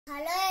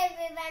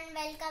everyone,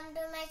 welcome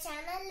to my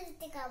channel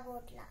Ritika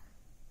Botla.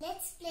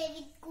 Let's play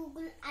with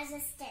Google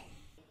Assistant.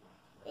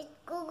 With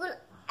Google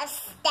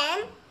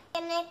Assistant,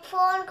 connect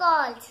phone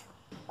calls.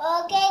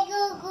 Okay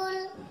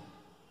Google,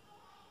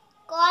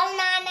 call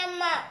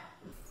Nanamma.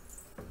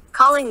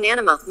 Calling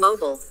Nanamma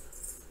mobile.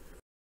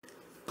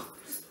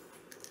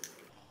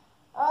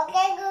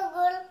 Okay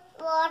Google,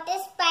 what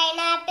is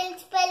pineapple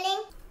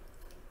spelling?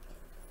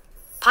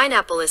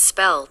 Pineapple is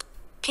spelled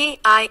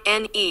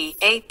Pineapple.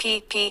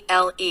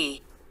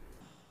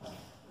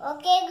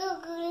 Okay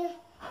Google,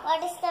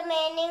 what is the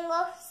meaning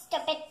of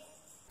stupid?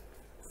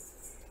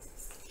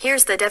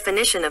 Here's the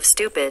definition of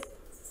stupid.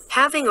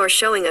 Having or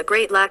showing a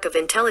great lack of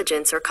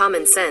intelligence or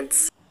common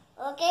sense.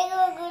 Okay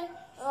Google,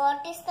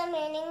 what is the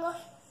meaning of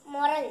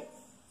moral?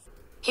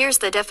 Here's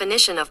the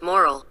definition of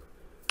moral.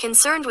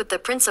 Concerned with the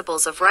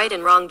principles of right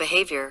and wrong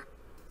behavior.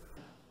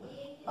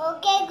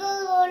 Okay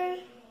Google,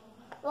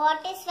 what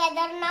is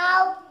weather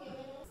now?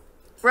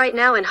 Right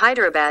now in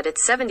Hyderabad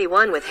it's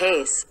 71 with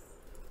haze.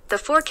 The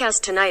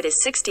forecast tonight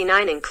is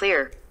 69 and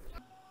clear.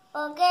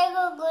 Okay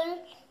Google,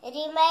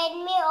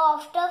 remind me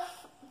after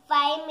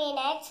 5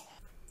 minutes.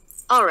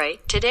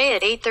 Alright, today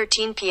at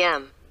 8:13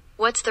 p.m.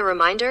 What's the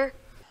reminder?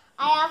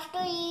 I have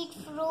to eat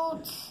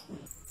fruits.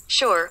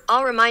 Sure,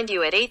 I'll remind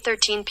you at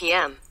 8:13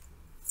 p.m.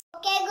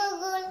 Okay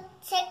Google,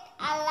 set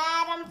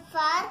alarm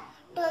for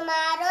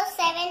tomorrow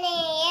 7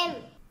 a.m.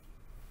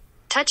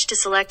 Touch to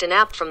select an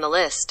app from the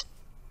list.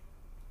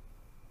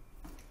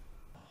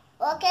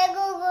 Okay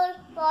Google,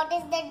 what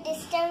is the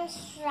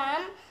distance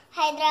from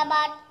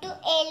Hyderabad to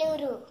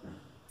Eluru?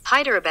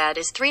 Hyderabad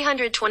is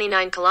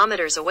 329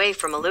 kilometers away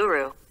from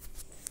Eluru.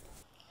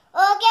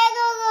 Okay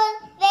Google,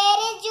 where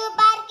is Zoo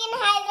Park in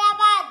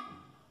Hyderabad?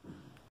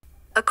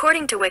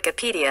 According to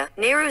Wikipedia,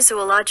 Nehru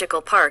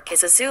Zoological Park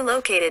is a zoo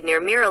located near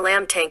Mira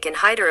Lamb Tank in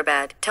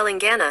Hyderabad,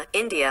 Telangana,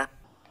 India.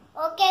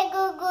 Okay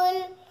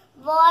Google,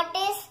 what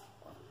is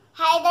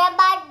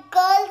Hyderabad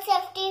Girl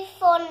Safety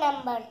phone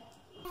number?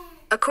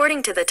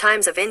 According to the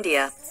Times of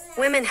India,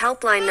 Women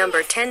Helpline number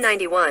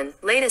 1091,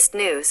 latest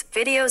news,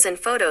 videos and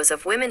photos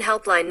of Women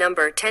Helpline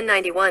number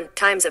 1091,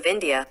 Times of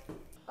India.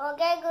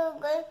 Okay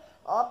Google,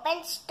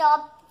 open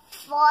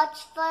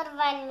stopwatch for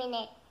 1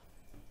 minute.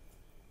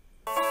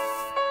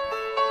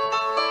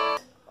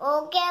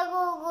 Okay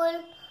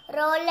Google,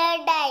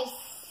 roller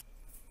dice.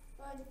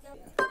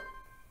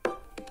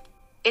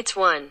 It's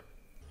 1.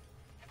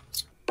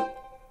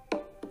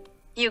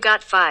 You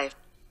got 5.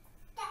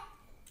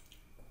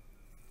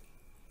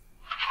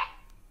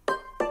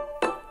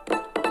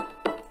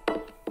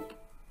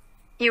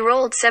 You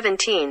rolled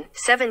 17,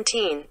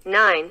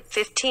 9,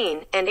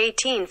 15, and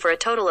 18 for a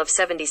total of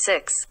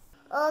 76.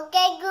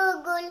 Okay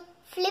Google,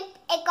 flip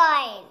a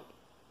coin.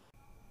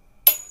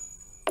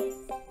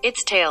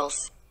 It's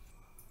tails.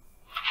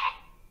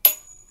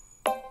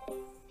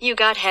 You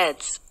got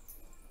heads.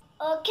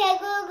 Okay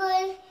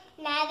Google,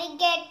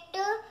 navigate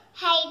to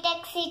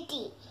HiTech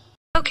city.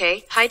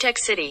 Okay, HiTech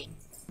City.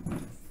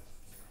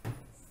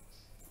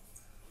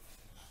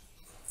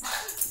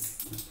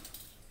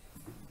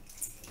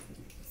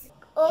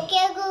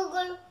 Okay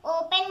Google,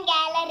 open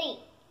gallery.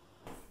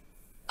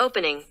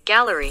 Opening,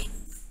 gallery.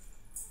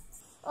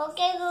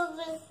 Okay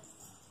Google,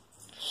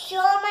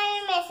 show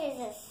my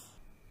messages.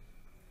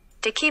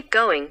 To keep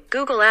going,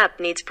 Google app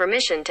needs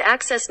permission to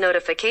access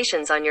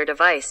notifications on your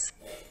device.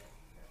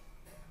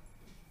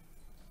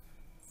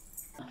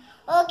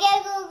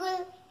 Okay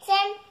Google,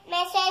 send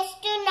message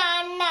to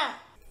Nanna.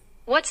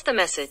 What's the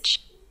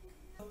message?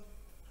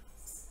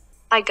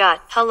 I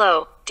got,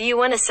 hello, do you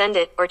want to send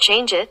it or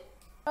change it?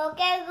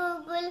 Okay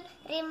Google,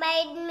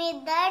 remind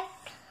me that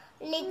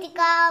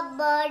Litika's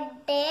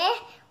birthday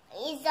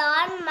is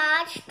on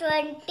March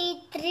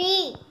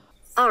 23.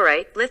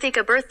 Alright,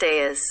 Lithika birthday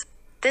is.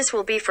 This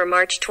will be for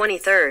March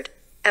 23rd.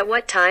 At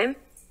what time?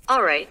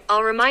 Alright,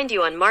 I'll remind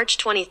you on March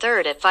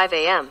 23rd at 5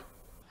 a.m.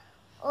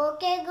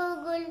 Okay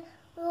Google,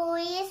 who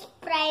is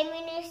Prime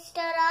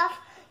Minister of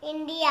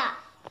India?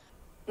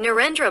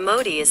 Narendra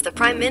Modi is the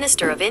Prime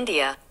Minister of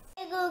India.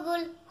 Okay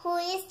Google, who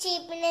is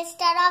Chief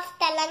Minister of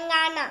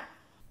Telangana?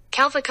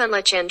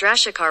 Kalvakuntla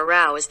Chandrasekhar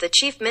Rao is the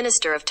Chief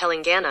Minister of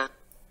Telangana.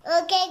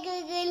 Okay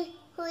Google,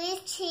 who is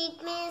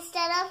Chief Minister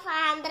of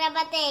Andhra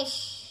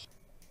Pradesh?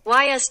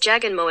 Y.S.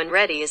 Jaganmohan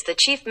Reddy is the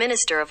Chief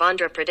Minister of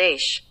Andhra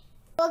Pradesh.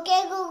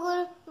 Okay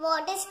Google,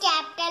 what is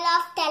capital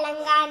of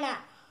Telangana?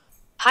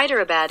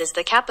 Hyderabad is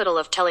the capital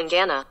of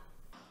Telangana.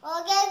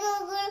 Okay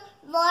Google,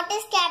 what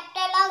is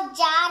capital of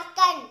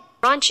Jharkhand?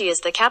 Ranchi is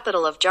the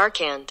capital of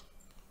Jharkhand.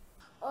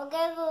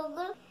 Okay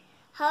Google,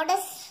 how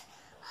does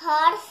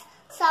horse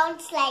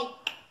sounds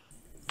like?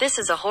 This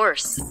is a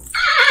horse.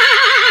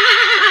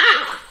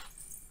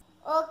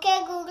 Okay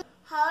Google,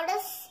 how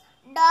does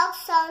dog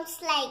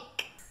sounds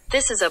like?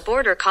 This is a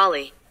border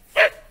collie.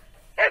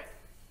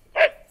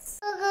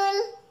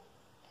 Google,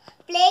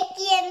 play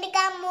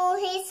Kiandika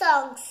Mohi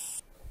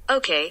songs.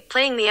 Okay,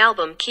 playing the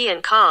album Key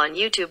and Ka on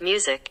YouTube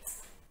Music.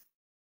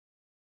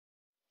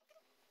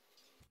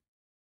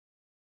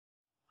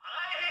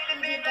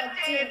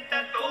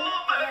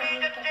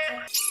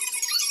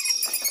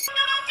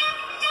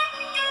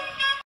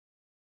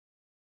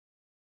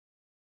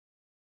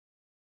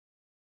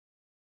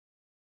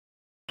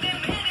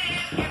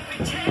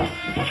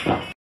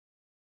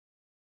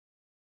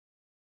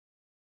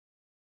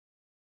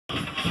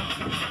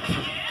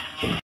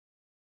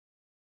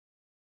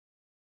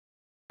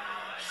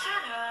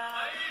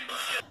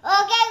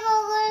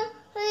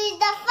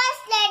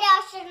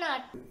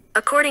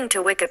 According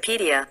to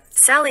Wikipedia,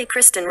 Sally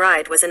Kristen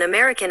Ride was an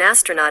American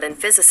astronaut and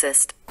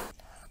physicist.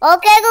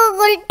 Okay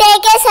Google,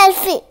 take a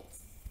selfie.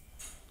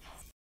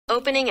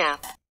 Opening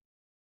app.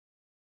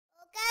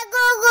 Okay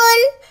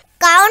Google,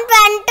 count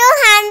 1 to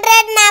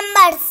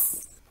 100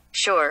 numbers.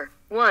 Sure.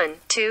 1,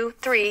 2,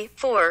 3,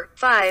 4,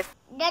 5.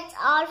 That's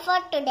all for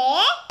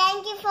today.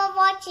 Thank you for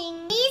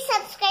watching. Please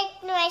subscribe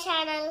to my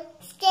channel.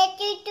 Stay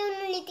tuned to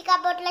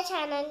Litika Botla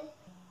channel.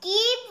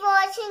 Keep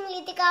watching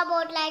Litika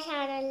Botla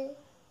channel.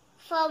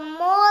 For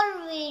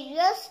more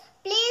videos,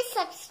 please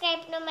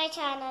subscribe to my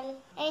channel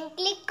and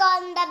click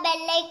on the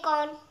bell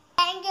icon.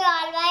 Thank you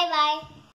all. Bye bye.